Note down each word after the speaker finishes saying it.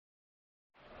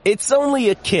It's only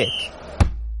a kick,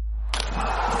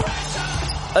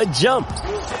 a jump,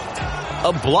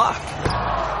 a block.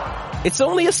 It's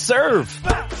only a serve.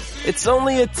 It's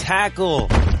only a tackle,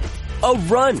 a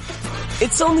run.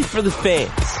 It's only for the fans.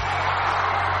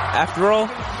 After all,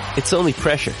 it's only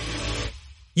pressure.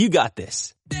 You got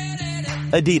this.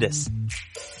 Adidas.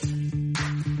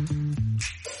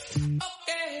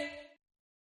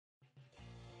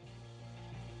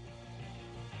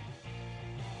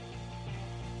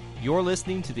 You're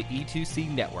listening to the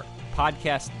E2C Network,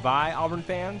 podcast by Auburn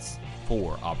fans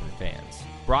for Auburn fans.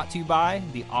 Brought to you by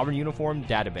the Auburn Uniform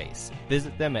Database.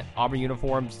 Visit them at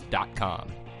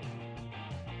auburnuniforms.com.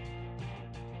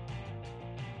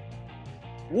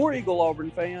 War Eagle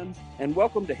Auburn fans, and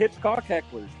welcome to Hitchcock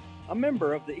Hecklers, a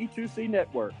member of the E2C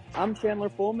Network. I'm Chandler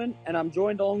Fullman, and I'm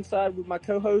joined alongside with my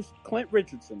co-host, Clint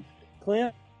Richardson.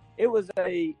 Clint, it was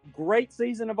a great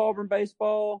season of Auburn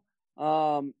baseball.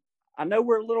 I know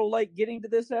we're a little late getting to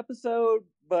this episode,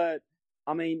 but,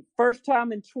 first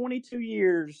time in 22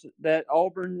 years that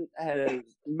Auburn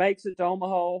makes it to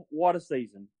Omaha. What a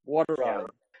season. What a ride.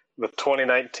 The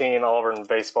 2019 Auburn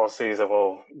baseball season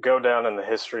will go down in the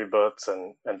history books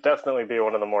and definitely be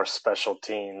one of the more special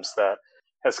teams that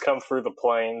has come through the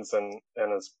Plains and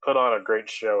has put on a great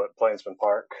show at Plainsman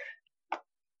Park.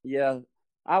 Yeah,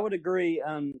 I would agree.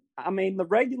 The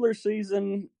regular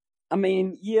season,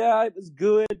 it was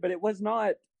good, but it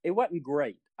wasn't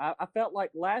great. I felt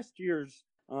like last year's,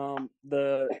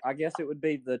 I guess it would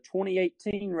be the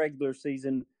 2018 regular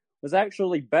season was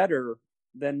actually better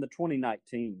than the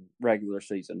 2019 regular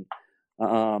season.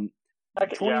 I would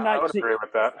agree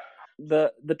with that.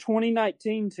 The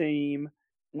 2019 team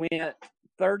went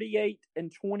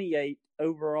 38-28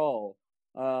 overall.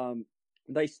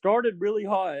 They started really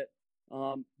hot,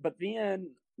 but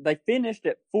then they finished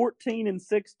at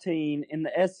 14-16 in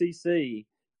the SEC,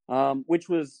 which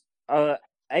was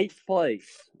 8th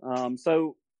place.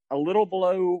 So a little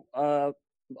below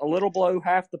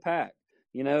half the pack.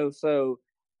 So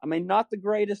not the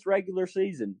greatest regular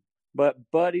season, but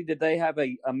buddy, did they have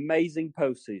a amazing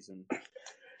postseason.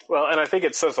 Well, and I think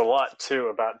it says a lot too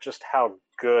about just how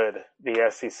good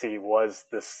the SEC was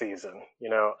this season.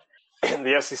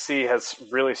 The SEC has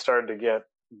really started to get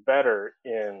better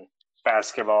in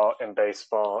basketball and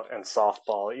baseball and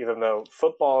softball, even though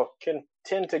football can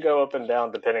tend to go up and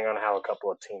down depending on how a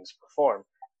couple of teams perform.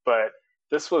 But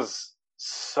this was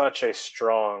such a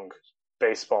strong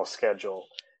baseball schedule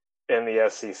in the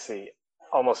SEC.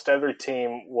 Almost every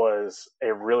team was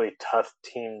a really tough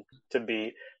team to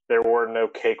beat. There were no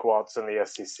cakewalks in the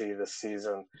SEC this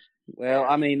season.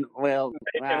 Alabama.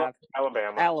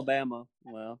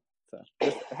 Well, so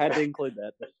just had to include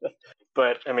that.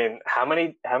 But how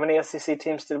many SEC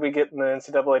teams did we get in the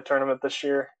NCAA tournament this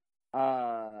year?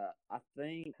 I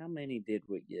think, how many did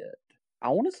we get? I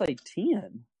want to say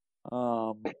 10.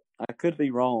 I could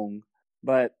be wrong,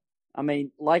 but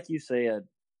like you said,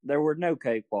 there were no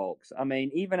cakewalks.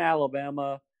 Even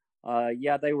Alabama,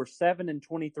 they were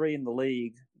 7-23 in the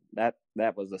league. That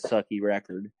was a sucky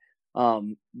record.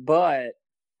 But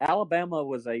Alabama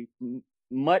was a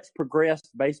much progressed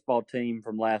baseball team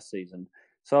from last season.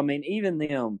 So, even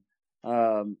them,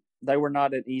 they were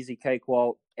not an easy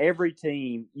cakewalk. Every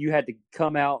team, you had to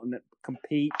come out and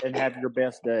compete and have your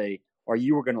best day, or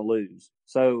you were going to lose.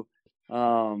 So,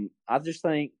 I just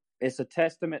think it's a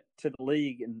testament to the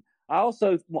league. And I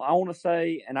want to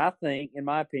say, and I think, in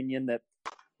my opinion, that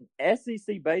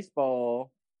SEC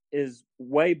baseball is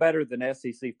way better than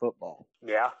SEC football.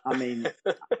 Yeah.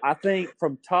 I think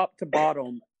from top to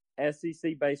bottom,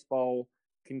 SEC baseball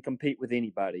can compete with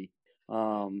anybody.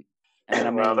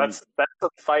 That's the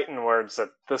fighting words at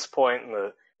this point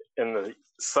in the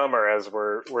summer, as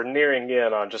we're nearing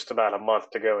in on just about a month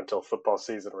to go until football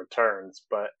season returns.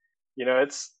 But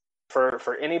it's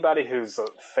for anybody who's a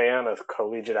fan of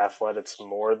collegiate athletics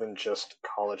more than just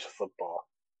college football.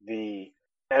 The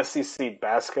SEC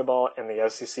basketball and the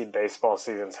SEC baseball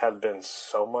seasons have been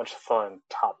so much fun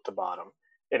top to bottom.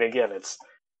 And again, it's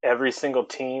every single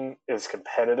team is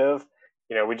competitive.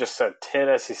 We just said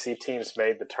 10 SEC teams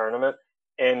made the tournament,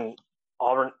 and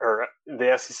Auburn or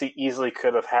the SEC easily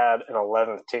could have had an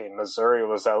 11th team. Missouri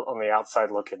was out on the outside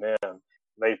looking in.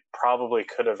 They probably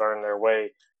could have earned their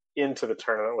way into the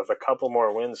tournament with a couple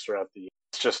more wins throughout the year.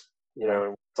 It's just,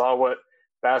 saw what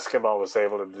basketball was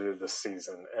able to do this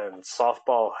season, and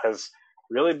softball has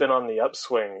really been on the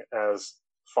upswing as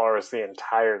far as the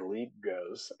entire league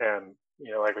goes. And,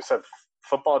 like we said,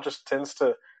 football just tends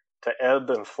to ebb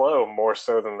and flow more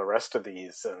so than the rest of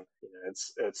these. And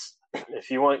it's if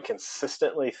you want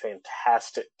consistently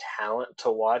fantastic talent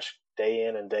to watch day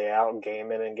in and day out,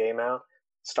 game in and game out,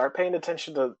 start paying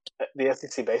attention to the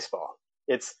SEC baseball.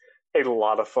 It's a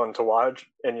lot of fun to watch,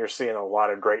 and you're seeing a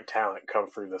lot of great talent come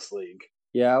through this league.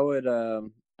 Yeah,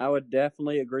 I would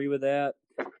definitely agree with that.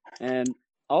 And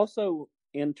also,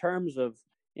 in terms of,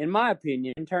 in my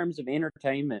opinion, in terms of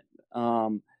entertainment,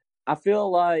 I feel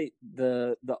like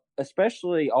the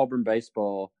especially Auburn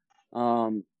baseball,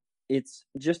 it's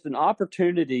just an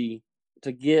opportunity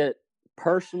to get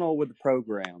personal with the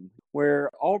program.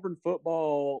 Where Auburn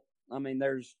football, I mean,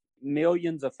 there's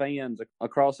millions of fans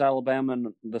across Alabama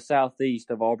and the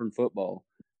southeast of Auburn football.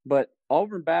 But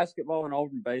Auburn basketball and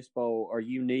Auburn baseball are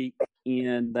unique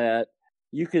in that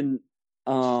you can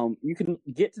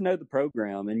get to know the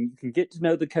program and you can get to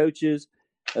know the coaches.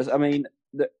 I mean,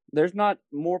 there's not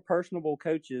more personable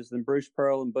coaches than Bruce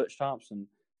Pearl and Butch Thompson.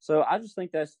 So I just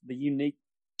think that's the unique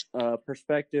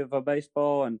perspective of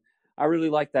baseball, and I really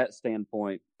like that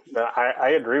standpoint.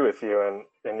 I agree with you,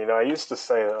 and you know, I used to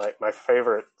say that like my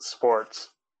favorite sports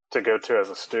to go to as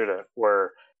a student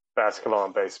were basketball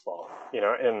and baseball. You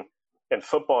know, in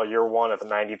football, you're one of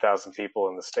 90,000 people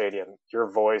in the stadium.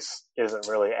 Your voice isn't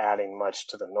really adding much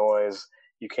to the noise.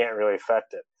 You can't really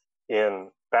affect it. In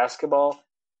basketball,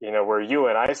 you know, where you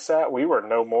and I sat, we were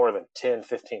no more than 10,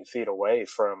 15 feet away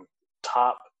from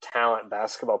top talent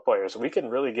basketball players. We can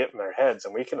really get in their heads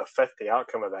and we can affect the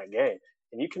outcome of that game.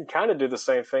 And you can kind of do the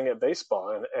same thing at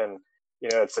baseball. And you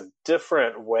know, it's a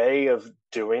different way of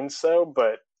doing so,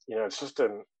 but, you know, it's just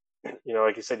you know,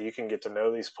 like you said, you can get to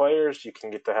know these players, you can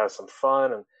get to have some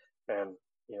fun, and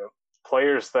you know,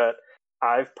 players that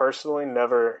I've personally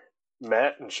never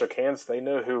met and shook hands, they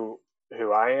know who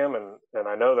I am, and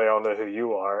I know they all know who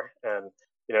you are, and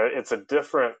you know, it's a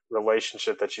different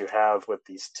relationship that you have with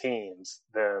these teams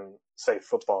than say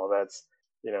football that's,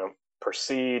 you know,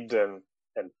 perceived and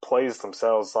plays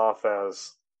themselves off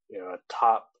as, you know,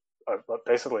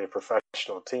 basically a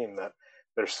professional team, that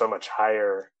they're so much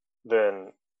higher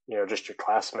than, you know, just your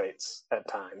classmates at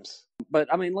times.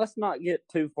 But I mean, let's not get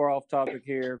too far off topic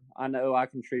here. I know I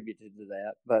contributed to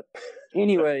that, but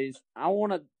anyways, I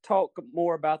want to talk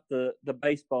more about the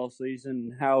baseball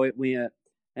season, how it went,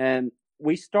 and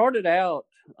we started out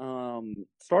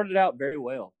very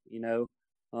well. You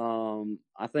know,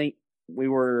 I think we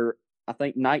were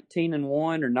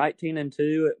 19-1 or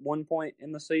 19-2 at one point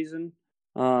in the season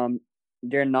during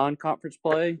non-conference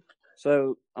play.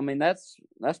 So, I mean, that's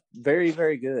very,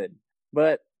 very good.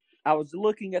 But I was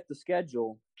looking at the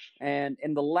schedule, and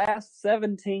in the last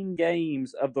 17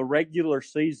 games of the regular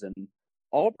season,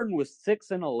 Auburn was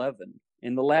 6-11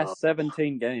 in the last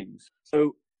 17 games.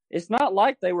 So it's not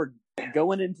like they were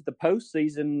going into the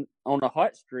postseason on a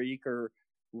hot streak or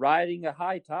riding a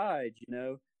high tide, you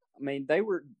know. I mean, they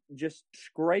were just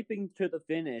scraping to the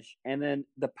finish, and then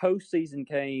the postseason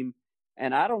came,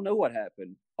 and I don't know what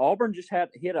happened. Auburn just had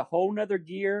hit a whole nother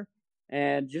gear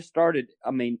and just started,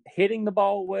 I mean, hitting the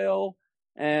ball well.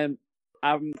 And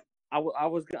I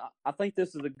think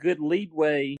this is a good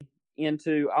leadway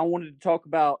into, I wanted to talk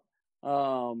about,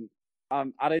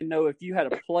 I didn't know if you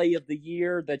had a play of the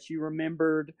year that you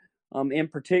remembered in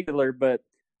particular, but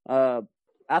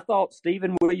I thought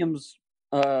Stephen Williams'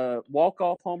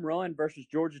 walk-off home run versus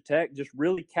Georgia Tech just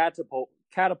really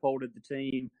catapulted the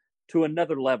team to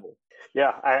another level.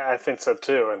 Yeah, I think so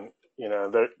too. And, you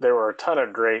know, there were a ton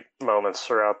of great moments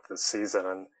throughout the season,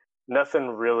 and nothing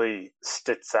really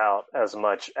sticks out as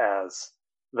much as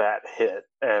that hit.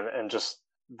 And just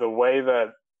the way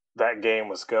that game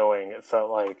was going, it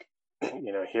felt like,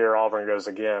 you know, here Auburn goes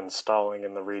again, stalling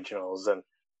in the regionals. And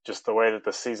just the way that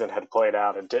the season had played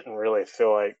out, it didn't really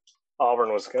feel like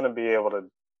Auburn was going to be able to,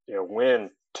 you know,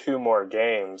 win two more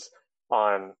games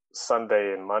on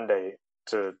Sunday and Monday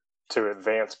to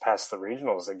advance past the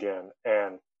regionals again.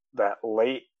 And that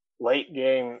late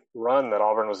game run that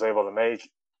Auburn was able to make,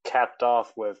 capped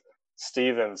off with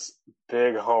Stevens'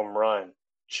 big home run.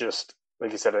 Just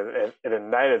like you said, it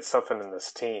ignited something in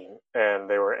this team, and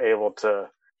they were able to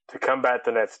come back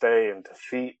the next day and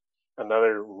defeat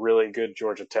another really good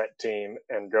Georgia Tech team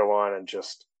and go on and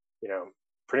just, you know,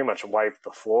 pretty much wipe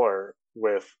the floor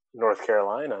with North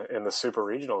Carolina in the Super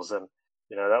Regionals. And,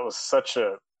 you know, that was such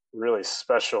a really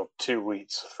special 2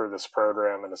 weeks for this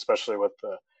program, and especially what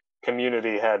the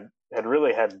community had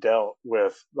really dealt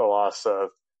with the loss of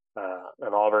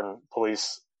an Auburn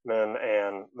policeman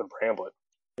and the Bramblett.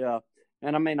 Yeah,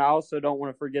 and I mean, I also don't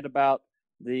want to forget about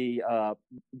the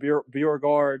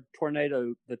Beauregard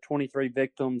tornado, the 23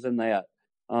 victims in that.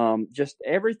 Just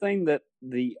everything that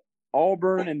the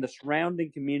Auburn and the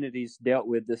surrounding communities dealt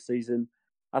with this season.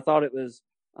 I thought it was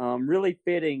really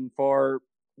fitting for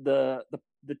the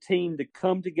team to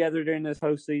come together during this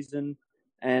postseason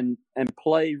and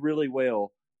play really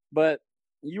well. But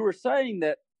you were saying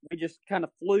that we just kind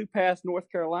of flew past North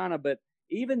Carolina, but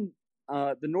even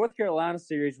the North Carolina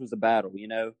series was a battle.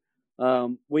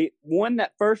 We won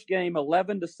that first game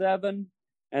 11-7,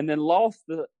 and then lost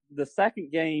the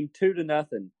second game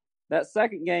 2-0. That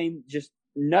second game, just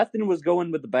nothing was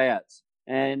going with the bats,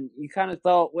 and you kind of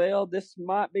thought, well, this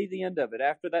might be the end of it.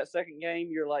 After that second game,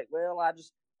 you're like, well,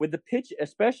 with the pitch,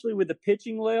 especially with the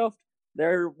pitching left,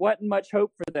 there wasn't much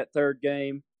hope for that third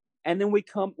game. And then we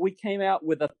came out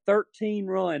with a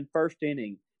 13-run first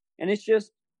inning, and it's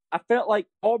just, I felt like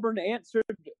Auburn answered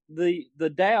the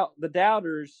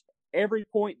doubters every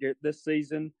point this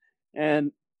season,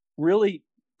 and really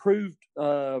proved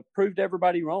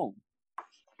everybody wrong.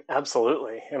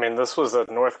 Absolutely. I mean, this was a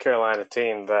North Carolina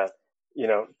team that,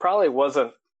 probably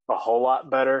wasn't a whole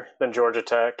lot better than Georgia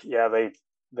Tech. Yeah,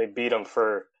 they beat them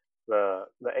for the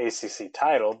ACC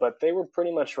title, but they were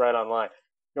pretty much right on line.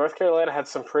 North Carolina had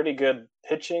some pretty good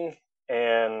pitching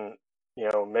and,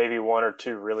 maybe one or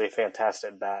two really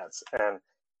fantastic bats. And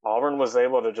Auburn was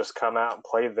able to just come out and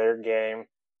play their game.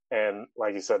 And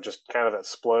like you said, just kind of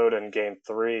explode in game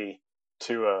 3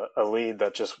 to a lead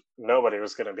that just nobody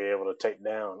was going to be able to take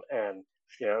down. And,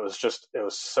 it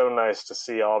was so nice to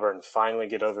see Auburn finally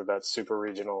get over that super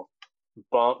regional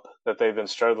bump that they've been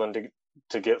struggling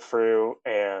to get through,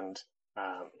 and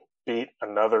beat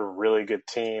another really good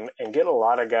team and get a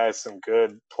lot of guys some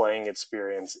good playing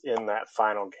experience in that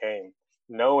final game,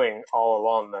 knowing all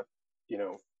along that,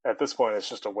 at this point it's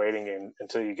just a waiting game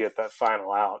until you get that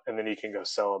final out, and then you can go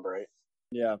celebrate.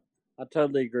 Yeah, I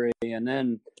totally agree. And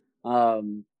then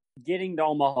getting to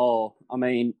Omaha, I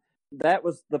mean, that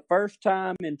was the first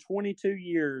time in 22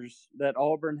 years that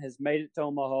Auburn has made it to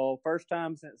Omaha. First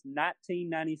time since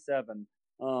 1997.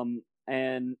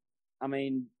 And I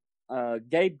mean,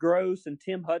 Gabe Gross and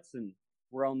Tim Hudson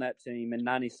were on that team in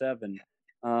 97.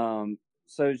 So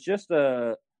it's just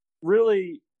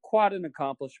really quite an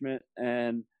accomplishment.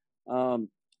 And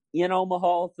in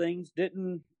Omaha, things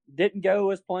didn't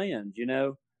go as planned.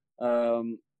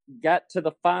 Got to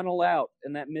the final out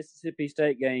in that Mississippi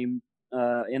State game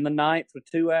in the ninth with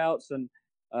 2 outs, and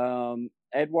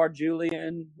Edouard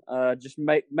Julien just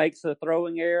makes a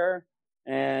throwing error.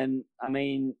 And I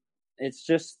mean, that's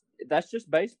just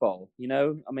baseball,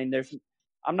 I mean,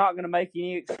 I'm not going to make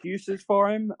any excuses for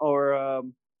him,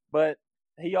 but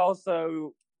he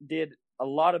also did a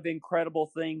lot of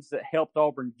incredible things that helped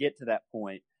Auburn get to that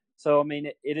point. So, I mean,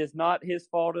 it is not his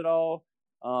fault at all.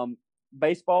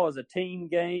 Baseball is a team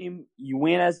game. You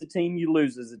win as a team, you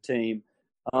lose as a team.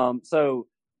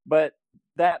 But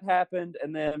that happened,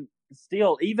 and then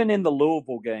still, even in the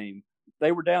Louisville game,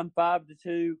 they were down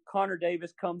 5-2. Connor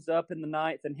Davis comes up in the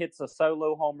ninth and hits a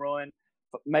solo home run,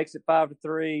 makes it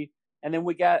 5-3. And then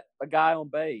we got a guy on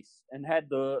base and had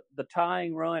the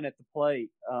tying run at the plate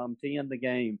to end the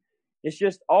game. It's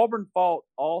just Auburn fought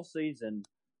all season,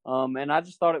 and I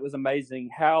just thought it was amazing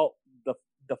how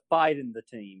the fight in the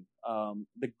team,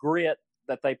 the grit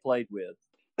that they played with.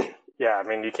 Yeah, I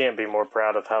mean, you can't be more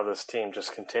proud of how this team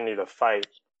just continued to fight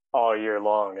all year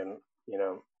long. And,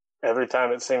 every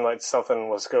time it seemed like something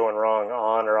was going wrong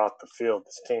on or off the field,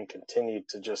 this team continued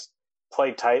to just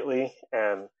play tightly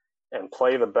and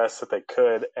play the best that they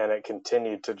could. And it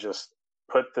continued to just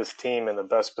put this team in the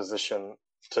best position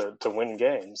to win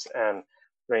games. And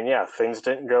I mean, yeah, things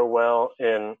didn't go well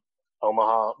in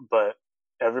Omaha, but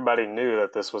everybody knew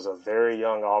that this was a very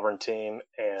young Auburn team,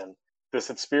 and this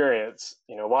experience,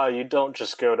 while you don't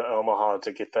just go to Omaha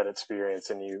to get that experience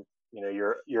and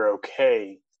you're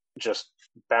okay just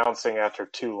bouncing after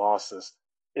 2 losses,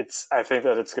 I think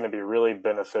that it's going to be really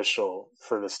beneficial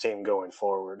for this team going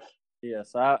forward.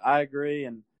 Yes, I agree,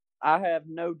 and I have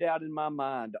no doubt in my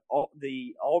mind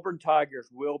the Auburn Tigers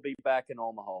will be back in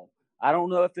Omaha. I don't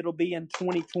know if it'll be in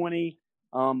 2020.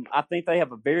 I think they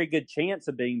have a very good chance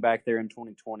of being back there in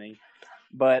 2020,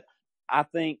 but I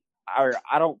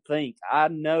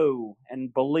know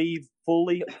and believe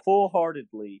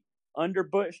full-heartedly under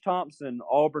Butch Thompson,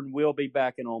 Auburn will be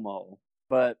back in Omaha.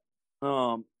 But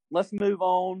let's move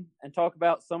on and talk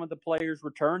about some of the players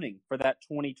returning for that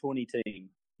 2020 team.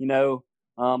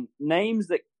 Names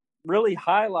that really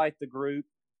highlight the group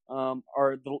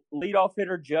are the leadoff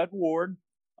hitter Judd Ward,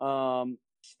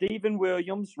 Stephen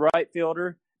Williams, right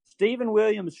fielder. Stephen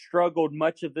Williams struggled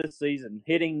much of this season,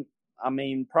 hitting, I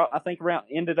think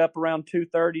ended up around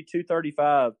 230,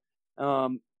 235.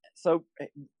 So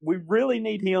we really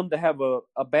need him to have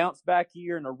a bounce back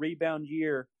year and a rebound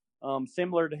year,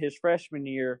 similar to his freshman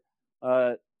year,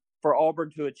 for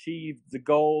Auburn to achieve the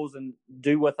goals and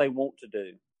do what they want to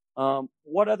do.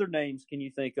 What other names can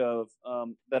you think of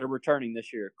that are returning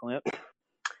this year, Clint?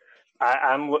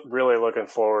 really looking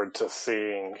forward to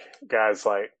seeing guys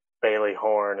like Bailey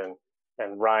Horn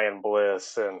and Ryan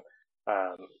Bliss and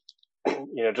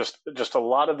just a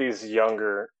lot of these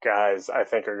younger guys. I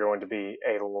think are going to be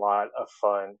a lot of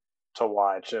fun to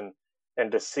watch and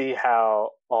to see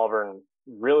how Auburn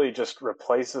really just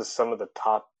replaces some of the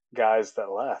top guys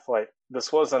that left. Like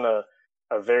this wasn't a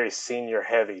very senior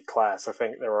heavy class. I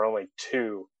think there were only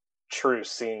 2 true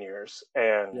seniors,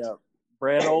 and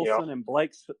Brett Olson and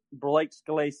Blake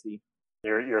Scalesi.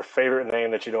 Your favorite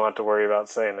name that you don't have to worry about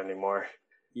saying anymore.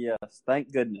 Yes,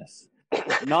 thank goodness.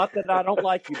 Not that I don't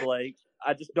like you, Blake.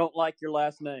 I just don't like your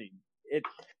last name.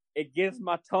 It gives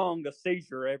my tongue a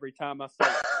seizure every time I say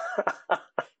it.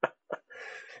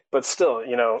 But still,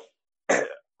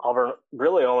 Auburn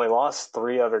really only lost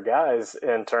 3 other guys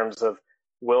in terms of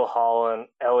Will Holland,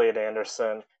 Elliot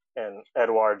Anderson, and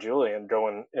Edouard Julian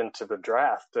going into the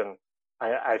draft. And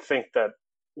I think that,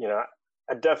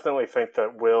 I definitely think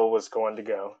that Will was going to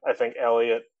go. I think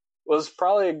Elliot was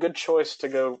probably a good choice to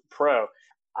go pro.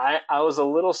 I was a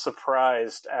little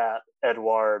surprised at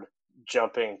Edouard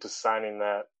jumping to signing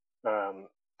that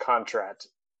contract.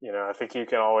 I think you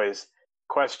can always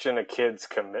question a kid's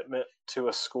commitment to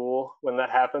a school when that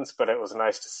happens, but it was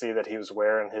nice to see that he was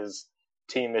wearing his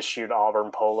team-issued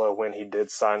Auburn polo when he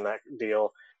did sign that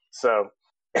deal. So,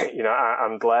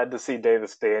 I'm glad to see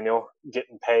Davis Daniel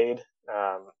getting paid.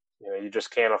 You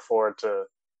just can't afford to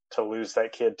lose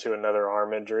that kid to another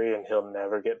arm injury, and he'll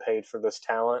never get paid for this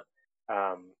talent.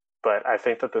 But I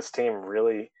think that this team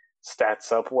really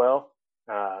stats up well.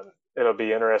 It'll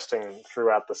be interesting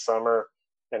throughout the summer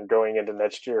and going into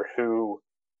next year who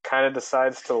kind of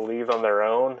decides to leave on their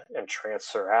own and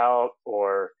transfer out,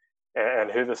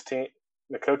 and who the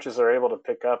coaches are able to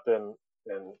pick up in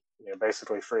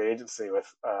basically free agency with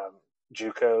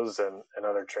JUCOs and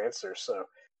other transfers. So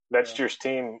next year's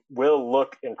team will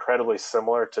look incredibly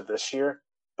similar to this year,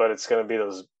 but it's going to be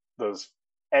those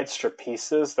extra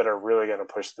pieces that are really going to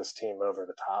push this team over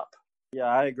the top. Yeah,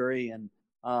 I agree. And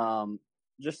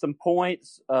just some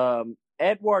points.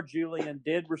 Edouard Julian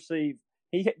did receive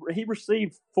he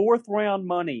received 4th round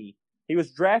money. He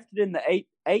was drafted in the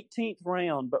 18th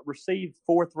round, but received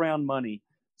 4th round money.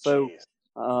 So,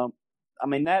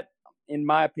 that, in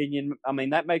my opinion,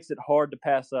 that makes it hard to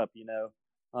pass up.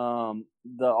 The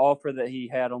offer that he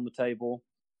had on the table.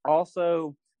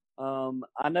 Also,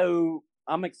 I know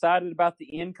I'm excited about the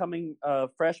incoming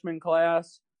freshman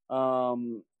class.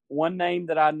 One name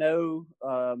that I know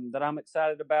that I'm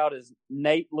excited about is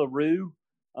Nate LaRue.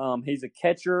 He's a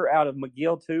catcher out of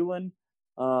McGill-Toolen.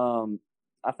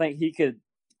 I think he could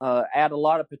add a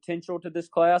lot of potential to this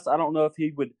class. I don't know if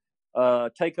he would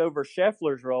take over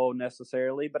Scheffler's role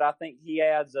necessarily, but I think he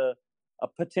adds a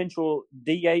potential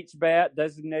DH bat,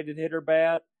 designated hitter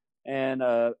bat, and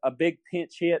a big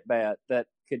pinch hit bat that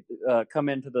could come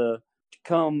into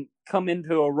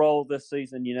a role this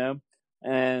season,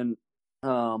 and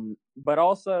but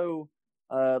also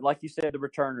like you said, the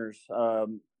returners,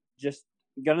 just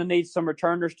gonna need some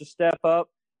returners to step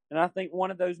up, and I think one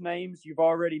of those names you've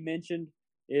already mentioned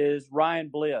is Ryan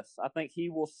Bliss. I think he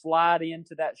will slide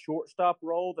into that shortstop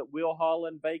role that Will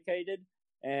Holland vacated,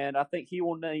 and I think he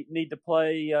will need to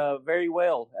play very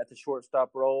well at the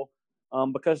shortstop role,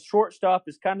 because shortstop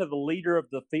is kind of the leader of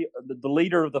the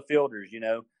leader of the fielders.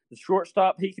 The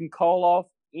shortstop, he can call off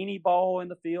any ball in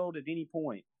the field at any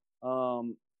point.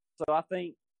 So I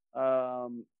think,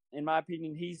 in my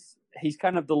opinion, he's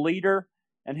kind of the leader,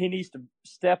 and he needs to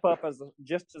step up as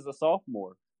a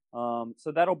sophomore.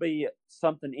 So that'll be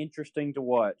something interesting to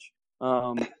watch.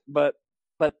 But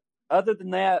other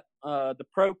than that, the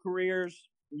pro careers,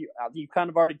 you kind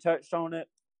of already touched on it.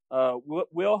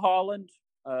 Will Holland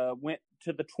went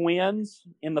to the Twins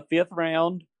in the 5th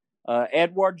round.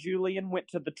 Edouard Julian went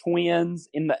to the Twins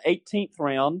in the 18th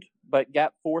round, but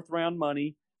got 4th round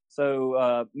money.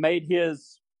 So made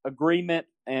his agreement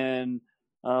and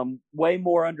way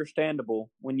more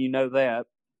understandable when you know that.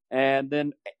 And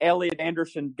then Elliot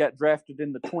Anderson got drafted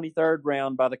in the 23rd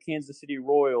round by the Kansas City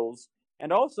Royals.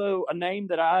 And also a name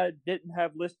that I didn't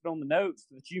have listed on the notes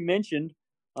that you mentioned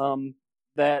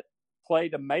that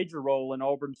played a major role in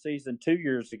Auburn season 2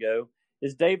 years ago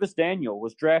is Davis Daniel.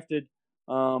 Was drafted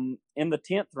in the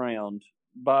 10th round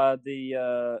by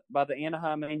the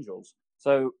Anaheim Angels.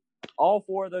 So all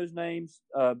 4 of those names,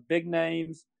 big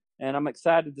names, and I'm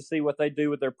excited to see what they do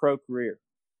with their pro career.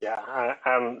 Yeah,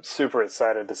 I'm super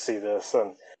excited to see this.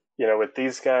 And, with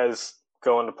these guys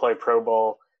going to play pro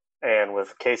ball and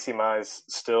with Casey Mize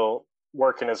still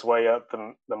working his way up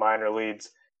the minor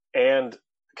leagues, and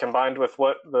combined with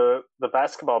what the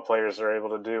basketball players are able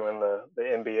to do in the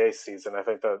NBA season, I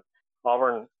think that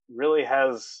Auburn really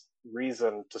has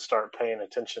reason to start paying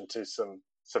attention to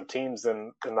some teams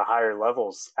in the higher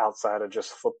levels outside of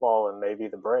just football and maybe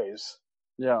the Braves.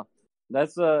 Yeah,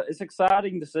 that's it's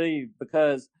exciting to see,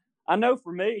 because I know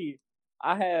for me,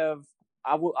 I have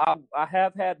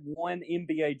had one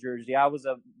NBA jersey. I was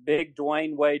a big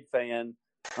Dwayne Wade fan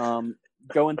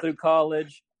going through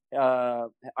college. I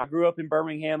grew up in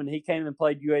Birmingham, and he came and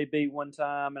played UAB one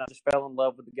time, and I just fell in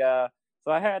love with the guy.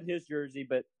 So I had his jersey,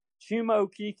 but Chuma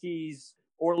Okeke's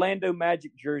Orlando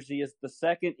Magic jersey is the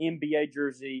second NBA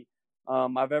jersey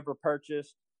I've ever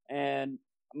purchased, and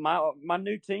my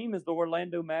new team is the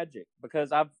Orlando Magic,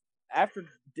 because after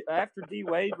D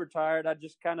Wade retired, I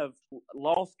just kind of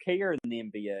lost care in the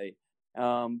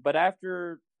NBA. But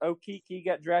after Okeke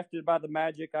got drafted by the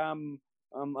Magic, I'm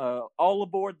all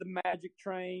aboard the Magic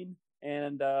train,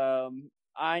 and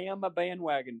I am a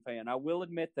bandwagon fan. I will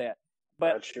admit that.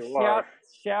 But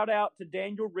shout out to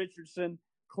Daniel Richardson,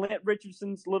 Clint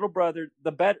Richardson's little brother,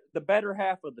 the better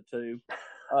half of the two.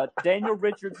 Daniel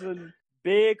Richardson,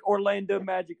 big Orlando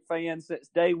Magic fan since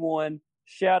day one.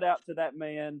 Shout out to that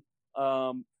man.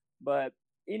 But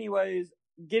anyways,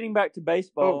 getting back to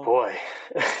baseball. Oh boy.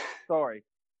 Sorry,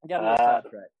 I got a little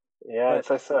sidetracked. Yeah, I'd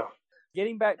say so.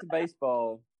 Getting back to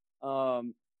baseball,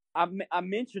 I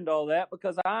mentioned all that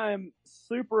because I'm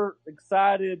super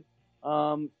excited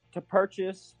to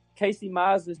purchase Casey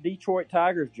Mize's Detroit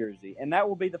Tigers jersey, and that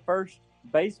will be the first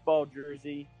baseball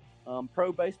jersey,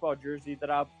 pro baseball jersey that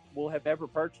I will have ever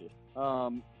purchased.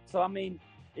 So I mean,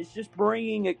 it's just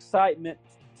bringing excitement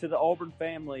to the Auburn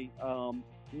family,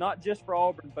 not just for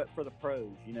Auburn but for the pros,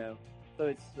 you know. So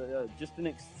it's just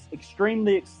an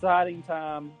extremely exciting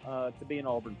time to be an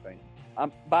Auburn fan.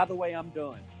 By the way, I'm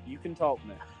done. You can talk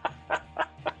now.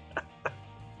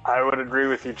 I would agree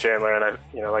with you, Chandler, and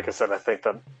like I said, I think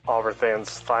that Auburn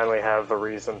fans finally have the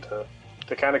reason to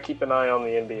kind of keep an eye on the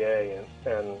NBA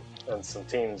and some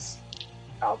teams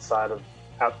outside of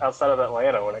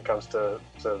Atlanta when it comes to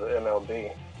the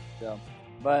MLB. Yeah,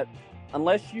 but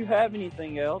unless you have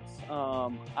anything else,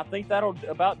 I think that'll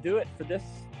about do it for this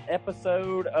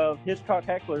episode of Hitchcock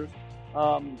Hecklers.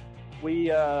 We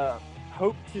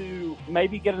hope to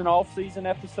maybe get an off-season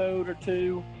episode or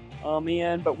two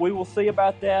in, but we will see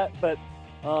about that. But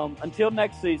until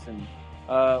next season,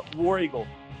 War Eagle.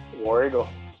 War Eagle.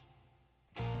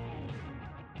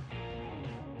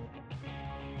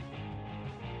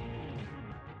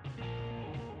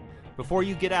 Before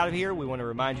you get out of here, we want to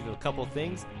remind you of a couple of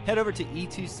things. Head over to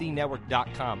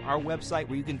e2cnetwork.com, our website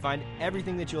where you can find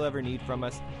everything that you'll ever need from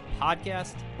us,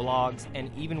 podcasts, blogs, and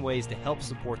even ways to help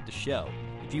support the show.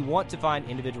 If you want to find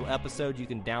individual episodes, you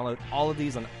can download all of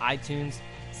these on iTunes,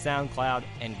 SoundCloud,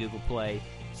 and Google Play.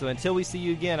 So until we see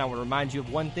you again, I want to remind you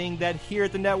of one thing, that here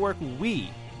at the network, we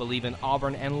believe in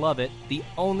Auburn and love it. The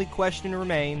only question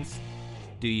remains,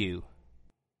 do you?